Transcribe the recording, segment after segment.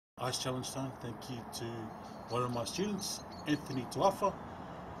Ice challenge time. Thank you to one of my students, Anthony Toafa.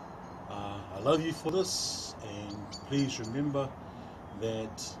 I love you for this, and please remember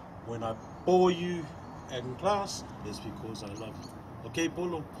that when I bore you in class, it's because I love you. Okay,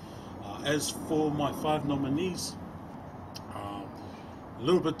 Polo? As for my 5 nominees, a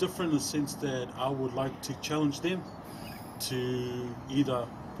little bit different in the sense that I would like to challenge them to either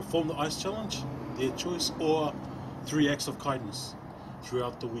perform the ice challenge, their choice, or 3 acts of kindness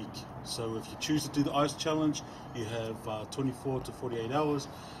throughout the week. So if you choose to do the ice challenge, you have 24 to 48 hours.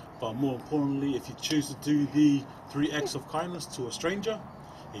 But more importantly, if you choose to do the 3 acts of kindness to a stranger,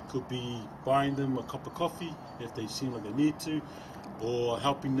 it could be buying them a cup of coffee if they seem like they need to, or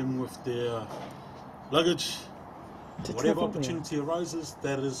helping them with their luggage. Whatever opportunity arises,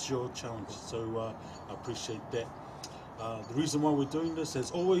 that is your challenge. So I appreciate that. The reason why we're doing this, as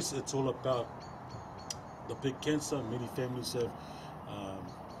always, it's all about the big cancer. Many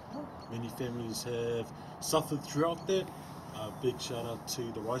families have suffered throughout that. Big shout out to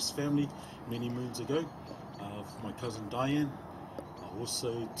the Rice family many moons ago, my cousin Diane,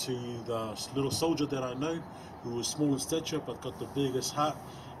 also to the little soldier that I know who was small in stature but got the biggest heart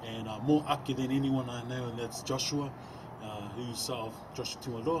and more aki than anyone I know, and that's Joshua, who's of Joshua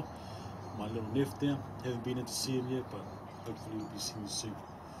Timaloa, my little nephew there. Haven't been in to see him yet, but hopefully we'll be seeing him soon.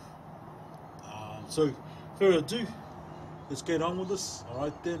 So, further ado, let's get on with this.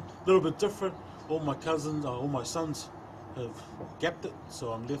 Alright then, a little bit different. All my cousins, all my sons have gapped it,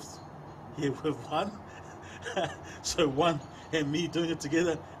 so I'm left here with one. So one and me doing it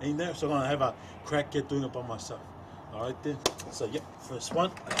together ain't there, so I'm gonna have a crack at doing it by myself. Alright then, so yep, first one,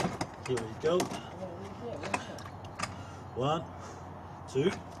 here we go. 1,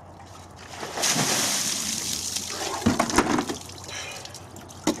 2.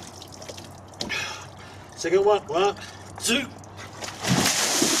 Second one, 1, 2.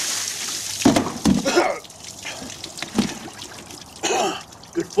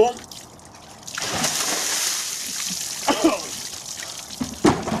 Good form.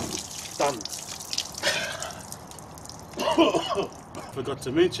 Done. Forgot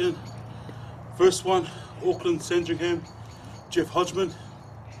to mention, first one, Auckland Sandringham, Jeff Hodgman.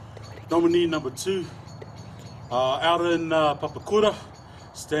 Nominee number 2, out in Papakura,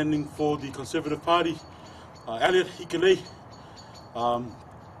 standing for the Conservative Party, Elliot Hikele.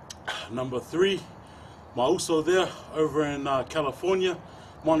 Number 3, Mauso there, over in California,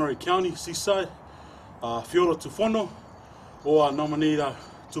 Monterey County, Seaside, Fiora Tufono, or nominee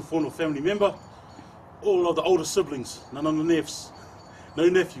Tufono family member, all of the older siblings, none of the nephews, no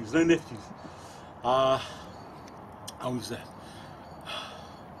nephews. How is that?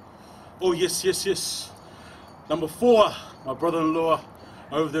 Oh yes. Number 4, my brother-in-law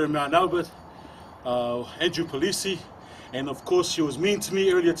over there in Mount Albert, Andrew Polisi, and of course she was mean to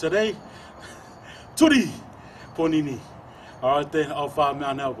me earlier today, Turi Ponini, alright there, of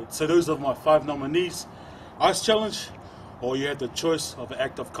Mount Albert. So those are my 5 nominees. Ice challenge, or you had the choice of an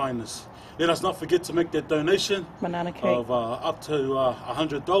act of kindness. Let us not forget to make that donation banana cake of up to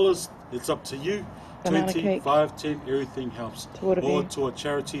 $100. It's up to you. Banana 20, cake. 5, 10, everything helps. Or to a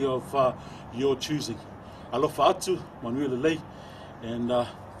charity of your choosing. Alofa atu, manuela lei. And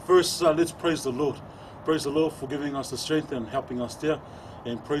first, let's praise the Lord. Praise the Lord for giving us the strength and helping us there.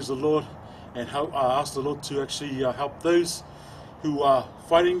 And praise the Lord and ask the Lord to actually help those who are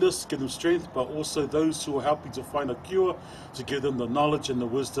fighting this, give them strength, but also those who are helping to find a cure, to give them the knowledge and the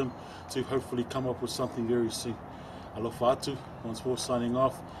wisdom to hopefully come up with something very soon. Alofa atu, once more signing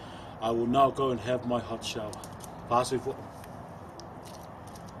off. I will now go and have my hot shower. Pass it for.